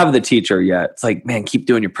have the teacher yet, it's like, man, keep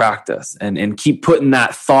doing your practice and keep putting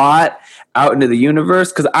that thought out into the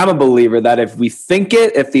universe. Because I'm a believer that if we think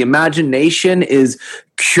it, if the imagination is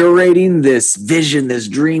curating this vision, this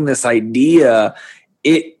dream, this idea,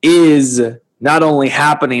 it is not only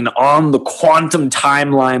happening on the quantum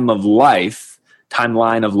timeline of life,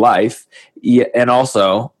 and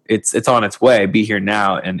also it's on its way. Be here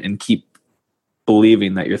now and keep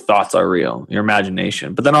believing that your thoughts are real, your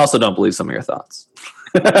imagination, but then also don't believe some of your thoughts.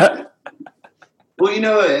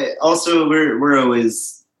 Well, also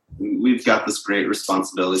we've got this great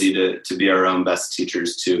responsibility to be our own best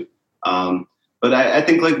teachers too. But I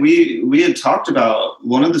think like we had talked about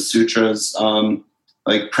one of the sutras,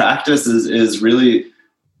 like practice is really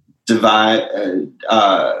defined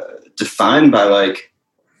by like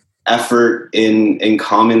effort in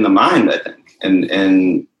calming the mind, I think.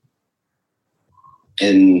 And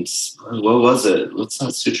what was it? What's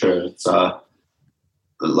that sutra? It's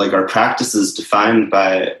like our practice is defined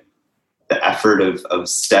by the effort of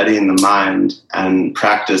steadying the mind, and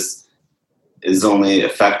practice is only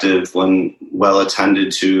effective when well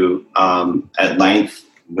attended to at length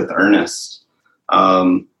with earnest.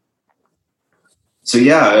 So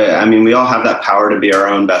yeah, I mean, we all have that power to be our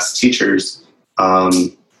own best teachers,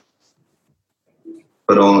 but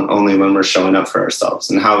only when we're showing up for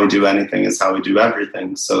ourselves. And how we do anything is how we do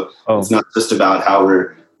everything. So It's not just about how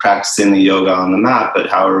we're practicing the yoga on the mat, but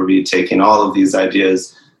how are we taking all of these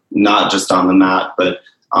ideas, not just on the mat, but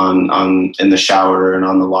on in the shower and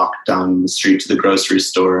on the walk down the street to the grocery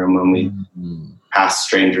store, and when we pass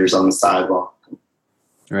strangers on the sidewalk.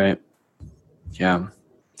 Right. Yeah.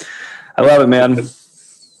 I love it, man.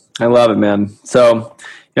 So,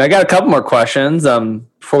 I got a couple more questions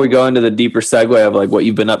before we go into the deeper segue of like what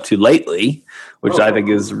you've been up to lately, which I think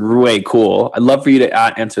is way cool. I'd love for you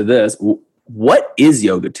to answer this. What is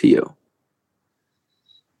yoga to you?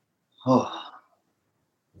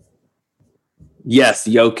 Yes,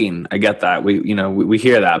 yoking. I get that. We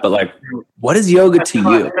hear that, but like, what is yoga to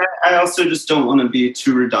you? I also just don't want to be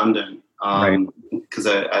too redundant, because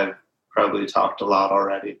I've probably talked a lot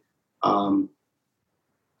already.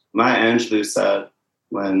 Maya Angelou said,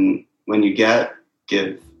 when you get,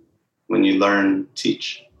 give. When you learn,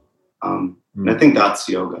 teach. And I think that's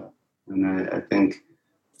yoga, and I think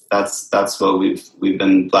that's what we've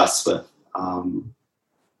been blessed with. I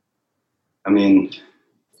mean,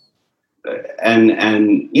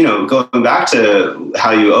 and going back to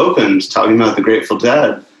how you opened, talking about the Grateful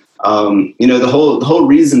Dead, the whole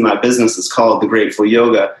reason my business is called The Grateful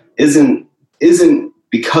Yoga isn't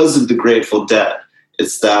because of the Grateful Dead.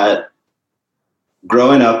 It's that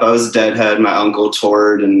growing up, I was a Deadhead. My uncle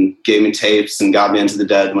toured and gave me tapes and got me into the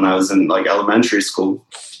Dead when I was in like elementary school.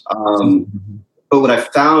 But what I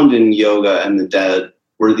found in yoga and the Dead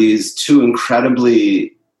were these two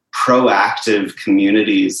incredibly proactive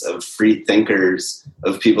communities of free thinkers,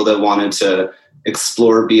 of people that wanted to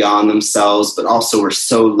explore beyond themselves, but also were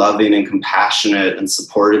so loving and compassionate and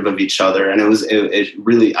supportive of each other. And it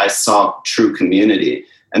really, I saw true community.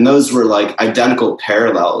 And those were like identical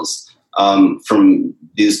parallels from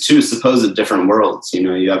these two supposed different worlds.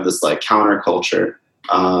 You have this like counterculture,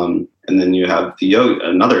 and then you have the yoga,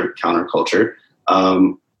 another counterculture.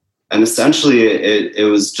 And essentially it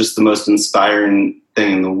was just the most inspiring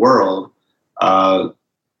thing in the world,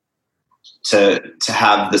 to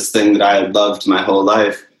have this thing that I had loved my whole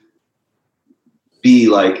life be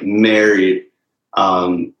like married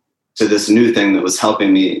to this new thing that was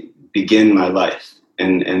helping me begin my life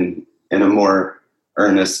in a more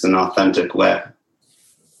earnest and authentic way.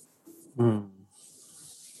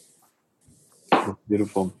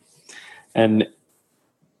 Beautiful. And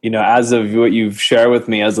as of what you've shared with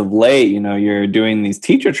me as of late, you're doing these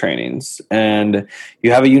teacher trainings and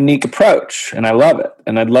you have a unique approach, and I love it.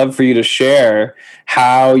 And I'd love for you to share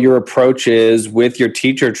how your approach is with your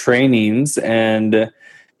teacher trainings and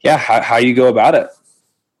how you go about it.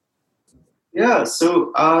 Yeah.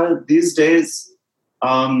 So these days,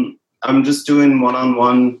 I'm just doing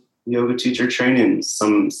one-on-one yoga teacher trainings.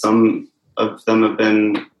 Some of them have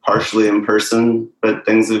been partially in person, but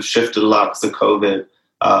things have shifted a lot because of COVID.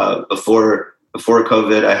 Before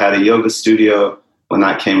COVID, I had a yoga studio when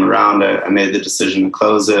that came around, I made the decision to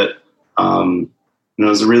close it. And it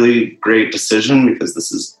was a really great decision because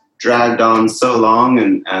this has dragged on so long,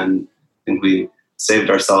 and I think we saved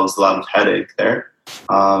ourselves a lot of headache there.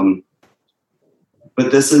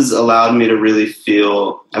 But this has allowed me to really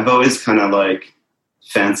feel, I've always kind of like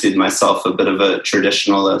fancied myself a bit of a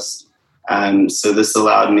traditionalist. And so this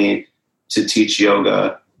allowed me to teach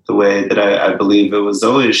yoga the way that I believe it was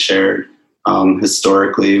always shared,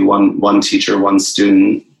 historically, one teacher, one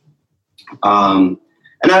student.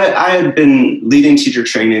 And I had been leading teacher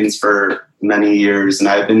trainings for many years, and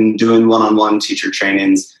I've been doing one-on-one teacher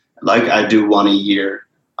trainings like I do one a year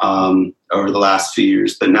over the last few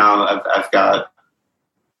years. But now I've got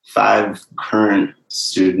 5 current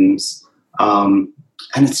students.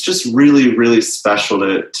 And it's just really, really special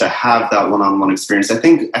to have that one-on-one experience. I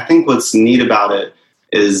think what's neat about it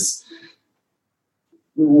is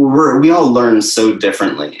we all learn so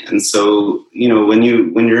differently. And so, when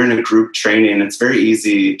you're in a group training, it's very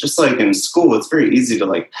easy, just like in school, it's very easy to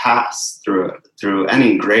like pass through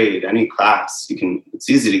any grade, any class. It's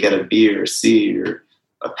easy to get a B or a C or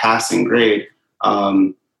a passing grade.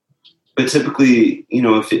 But typically,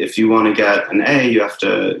 if you want to get an A, you have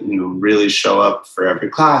to, really show up for every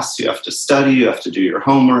class. You have to study, you have to do your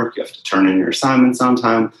homework, you have to turn in your assignments on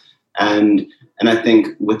time. And I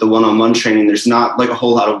think with the one-on-one training, there's not like a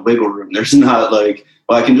whole lot of wiggle room. There's not like,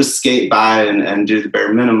 well, I can just skate by and do the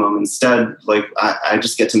bare minimum. Instead, like I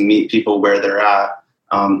just get to meet people where they're at,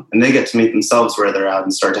 and they get to meet themselves where they're at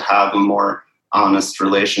and start to have a more honest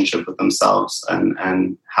relationship with themselves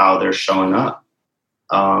and how they're showing up.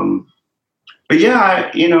 But yeah,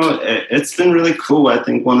 it's been really cool. I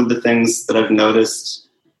think one of the things that I've noticed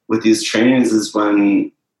with these trainings is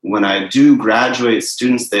when I do graduate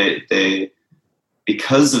students, they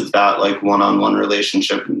because of that like one-on-one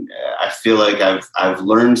relationship, I feel like I've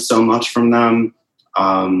learned so much from them,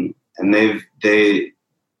 and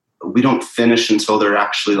we don't finish until they're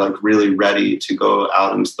actually like really ready to go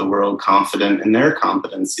out into the world, confident in their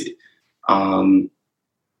competency. And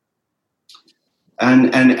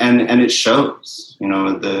it shows,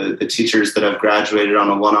 the teachers that have graduated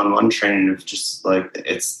on a one-on-one training have just like,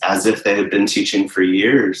 it's as if they have been teaching for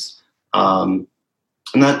years.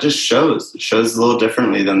 And that just shows. It shows a little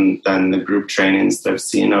differently than the group trainings that I've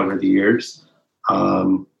seen over the years.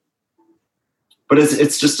 But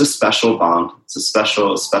it's just a special bond. It's a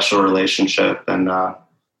special relationship. And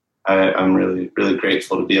I'm really, really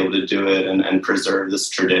grateful to be able to do it and preserve this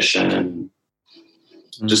tradition and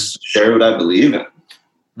just share what I believe in.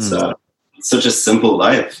 So it's such a simple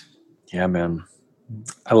life. Yeah, man.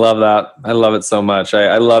 I love that. I love it so much.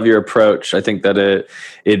 I love your approach. I think that it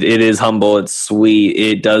is humble. It's sweet.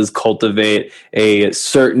 It does cultivate a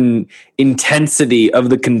certain intensity of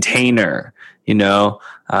the container,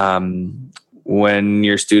 when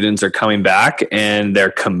your students are coming back and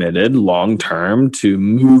they're committed long-term to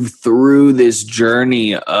move through this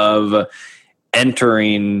journey of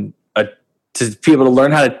entering to be able to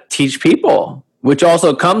learn how to teach people, which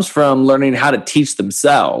also comes from learning how to teach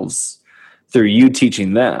themselves through you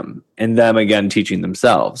teaching them and them again teaching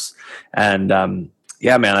themselves. And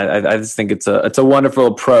yeah, man, I just think it's a wonderful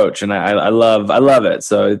approach, and I love it.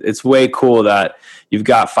 So it's way cool that you've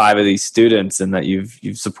got 5 of these students and that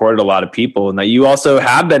you've supported a lot of people, and that you also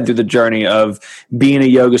have been through the journey of being a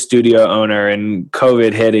yoga studio owner and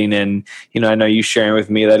COVID hitting. And I know you sharing with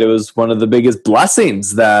me that it was one of the biggest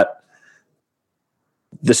blessings that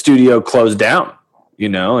the studio closed down,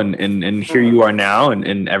 and here you are now,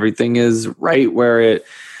 and everything is right where it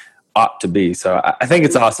ought to be. So I think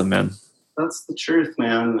it's awesome, man. That's the truth,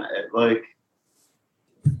 man.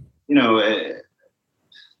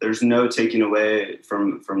 There's no taking away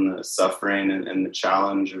from the suffering and the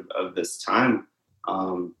challenge of this time.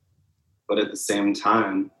 But at the same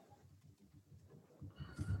time,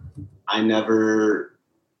 I never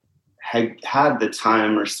had the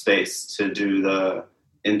time or space to do the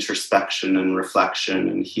introspection and reflection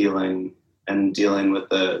and healing and dealing with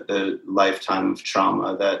the lifetime of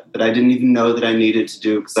trauma that I didn't even know that I needed to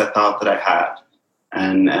do because I thought that I had.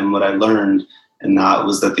 And what I learned in that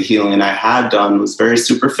was that the healing I had done was very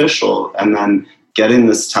superficial. And then getting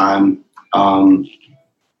this time,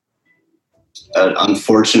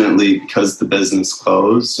 unfortunately, because the business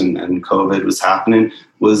closed and COVID was happening,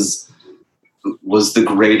 was the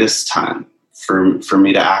greatest time for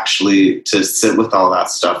me to actually to sit with all that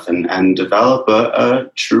stuff and develop a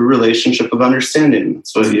true relationship of understanding.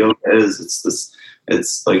 That's what yoga is.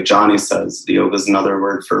 It's like Johnny says, yoga is another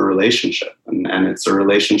word for a relationship, and it's a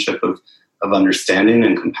relationship of understanding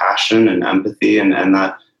and compassion and empathy, and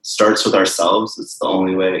that starts with ourselves. It's the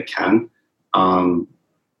only way it can.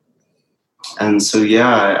 And so,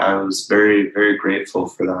 I was very, very grateful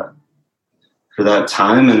for that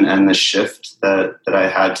time and the shift that I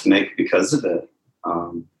had to make because of it.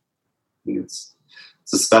 It's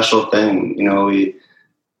a special thing.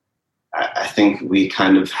 I think we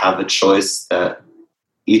kind of have a choice that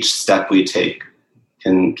each step we take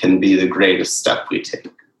can be the greatest step we take.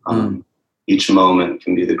 Each moment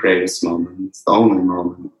can be the greatest moment. It's the only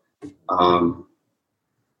moment. I'm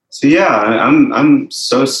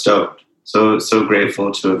so stoked, so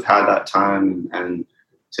grateful to have had that time and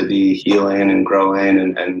to be healing and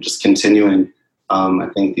growing and just continuing. I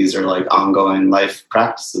think these are like ongoing life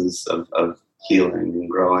practices of healing and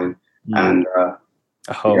growing. And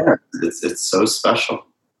it's so special.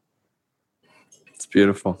 It's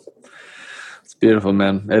beautiful. It's beautiful,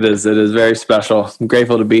 man. It is very special. I'm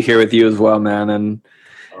grateful to be here with you as well, man. And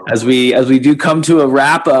as we do come to a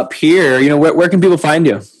wrap up here, where can people find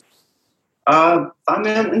you? Find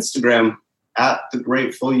me on Instagram at The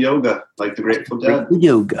Grateful Yoga, like the Grateful Dead.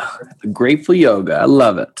 The Grateful Yoga. I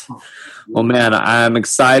love it. Well, man, I'm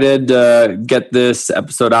excited to get this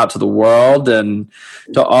episode out to the world, and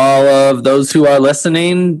to all of those who are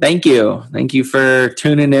listening, thank you. Thank you for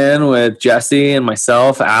tuning in with Jesse and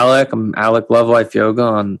myself, Alec. I'm Alec Love Life Yoga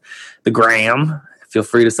on the gram. Feel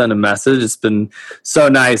free to send a message. It's been so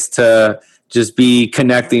nice to just be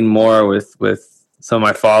connecting more with some of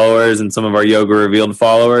my followers and some of our Yoga Revealed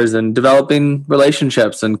followers and developing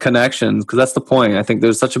relationships and connections, because that's the point. I think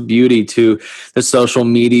there's such a beauty to the social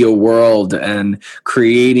media world and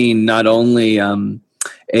creating not only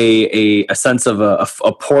a sense of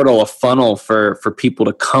a portal, a funnel for people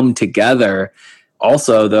to come together,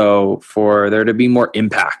 also though for there to be more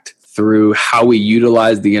impact through how we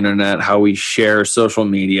utilize the internet, how we share social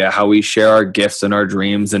media, how we share our gifts and our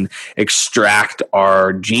dreams and extract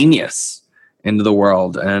our genius into the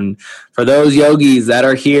world. And for those yogis that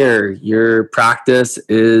are here, your practice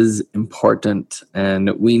is important,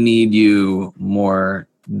 and we need you more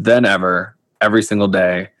than ever, every single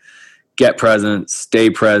day. Get present,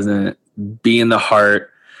 stay present, be in the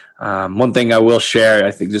heart. One thing I will share,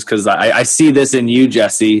 I think, just because I see this in you,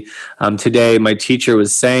 Jesse. Today, my teacher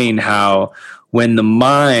was saying how when the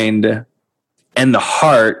mind and the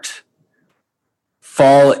heart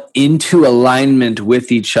fall into alignment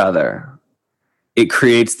with each other, it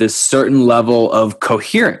creates this certain level of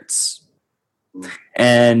coherence.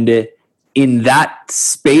 And in that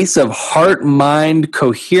space of heart-mind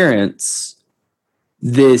coherence,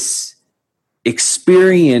 this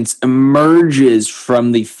experience emerges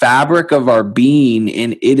from the fabric of our being,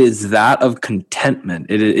 and it is that of contentment.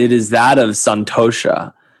 It is that of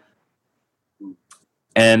santosha.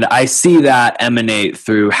 And I see that emanate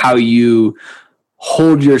through how you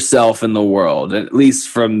hold yourself in the world, at least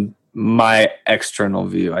from my external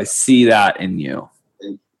view. I see that in you.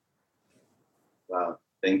 Thank you. Wow.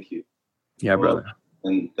 Thank you. Yeah, brother.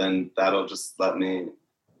 And then that'll just let me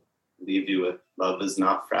leave you with love is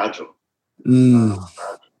not fragile.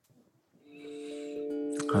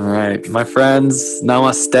 All right, my friends,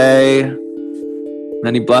 namaste.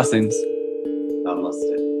 Many blessings.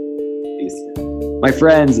 Namaste. Peace. My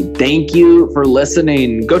friends, thank you for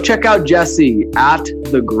listening. Go check out Jesse at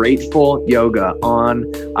The Grateful Yoga on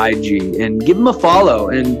IG and give him a follow,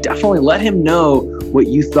 and definitely let him know what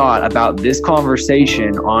you thought about this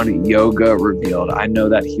conversation on Yoga Revealed. I know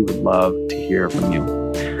that he would love to hear from you.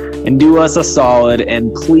 And do us a solid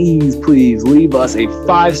and please leave us a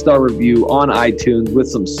 5-star review on iTunes with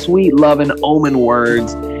some sweet love and omen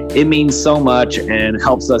words. It means so much and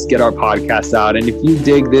helps us get our podcast out. And if you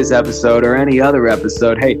dig this episode or any other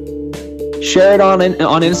episode, hey, share it on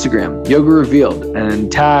Instagram, Yoga Revealed,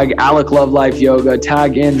 and tag Alec Love Life Yoga,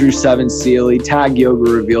 tag Andrew Seven Seeley, tag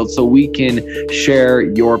Yoga Revealed, so we can share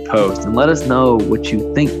your post and let us know what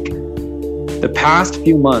you think. The past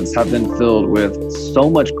few months have been filled with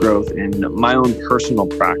so much growth in my own personal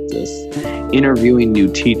practice, interviewing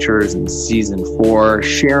new teachers in season 4,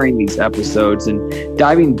 sharing these episodes, and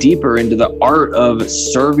diving deeper into the art of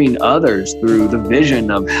serving others through the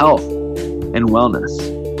vision of health and wellness.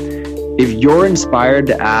 If you're inspired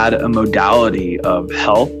to add a modality of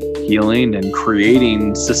health, healing, and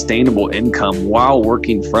creating sustainable income while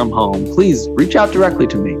working from home, please reach out directly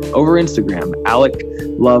to me over Instagram, Alec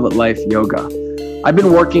Love Life Yoga. I've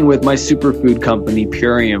been working with my superfood company,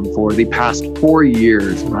 Purium, for the past 4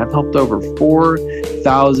 years, and I've helped over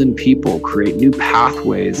 4,000 people create new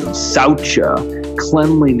pathways of saucha,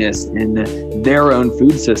 cleanliness in their own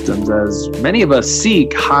food systems, as many of us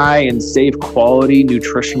seek high and safe quality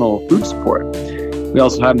nutritional food support. We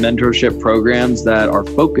also have mentorship programs that are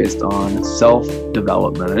focused on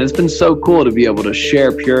self-development. And it's been so cool to be able to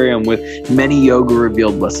share Purium with many Yoga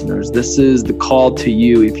Revealed listeners. This is the call to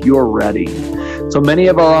you if you're ready. So many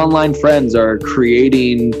of our online friends are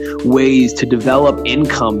creating ways to develop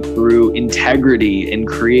income through integrity and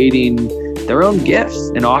creating their own gifts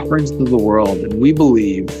and offerings to the world. And we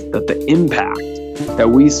believe that the impact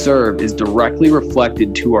that we serve is directly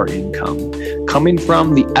reflected to our income, coming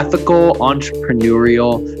from the ethical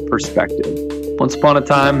entrepreneurial perspective. Once upon a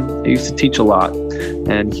time, I used to teach a lot.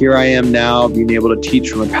 And here I am now being able to teach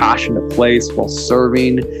from a passionate place while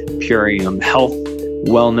serving Purium, health,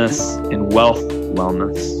 wellness, and wealth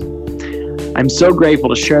wellness. I'm so grateful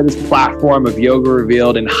to share this platform of Yoga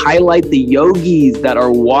Revealed and highlight the yogis that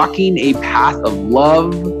are walking a path of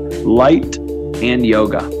love, light, and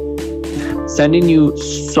yoga. Sending you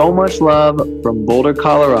so much love from Boulder,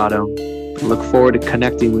 Colorado. I look forward to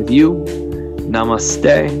connecting with you.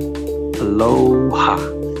 Namaste.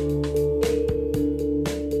 Aloha.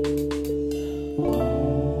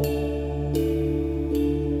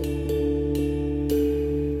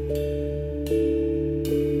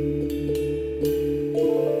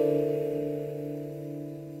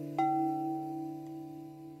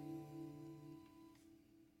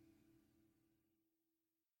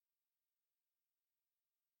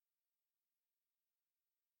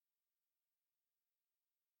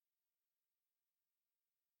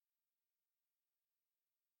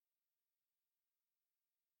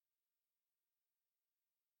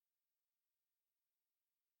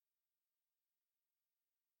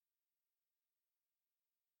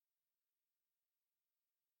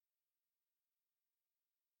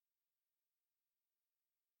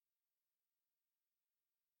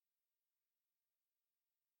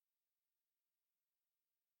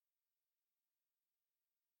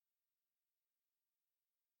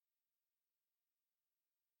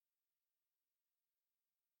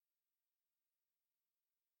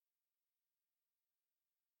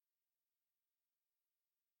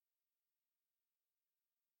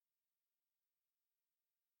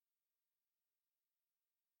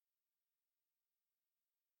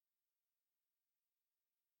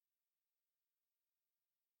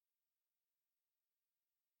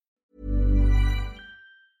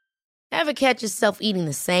 Ever catch yourself eating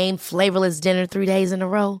the same flavorless dinner 3 days in a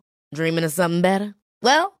row? Dreaming of something better?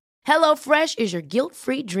 Well, HelloFresh is your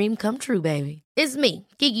guilt-free dream come true, baby. It's me,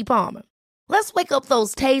 Keke Palmer. Let's wake up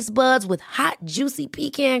those taste buds with hot, juicy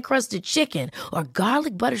pecan-crusted chicken or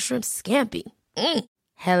garlic butter shrimp scampi.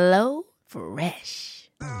 HelloFresh.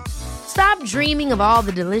 Stop dreaming of all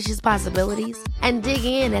the delicious possibilities and dig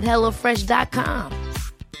in at HelloFresh.com.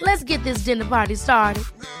 Let's get this dinner party started.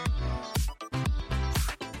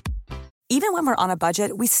 Even when we're on a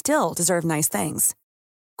budget, we still deserve nice things.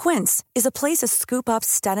 Quince is a place to scoop up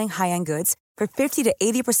stunning high-end goods for 50 to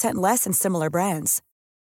 80% less than similar brands.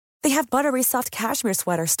 They have buttery soft cashmere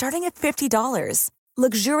sweaters starting at $50,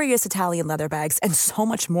 luxurious Italian leather bags, and so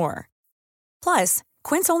much more. Plus,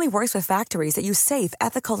 Quince only works with factories that use safe,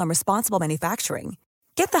 ethical, and responsible manufacturing.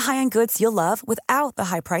 Get the high-end goods you'll love without the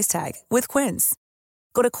high price tag with Quince.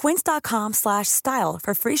 Go to quince.com/style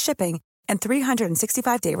for free shipping and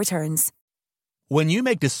 365-day returns. When you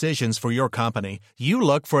make decisions for your company, you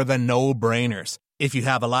look for the no-brainers. If you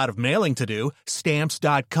have a lot of mailing to do,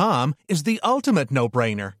 Stamps.com is the ultimate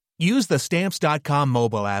no-brainer. Use the Stamps.com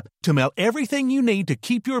mobile app to mail everything you need to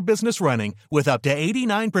keep your business running with up to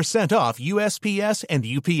 89% off USPS and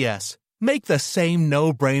UPS. Make the same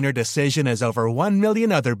no-brainer decision as over 1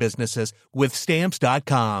 million other businesses with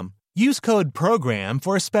Stamps.com. Use code PROGRAM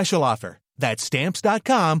for a special offer. That's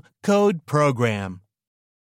Stamps.com, code PROGRAM.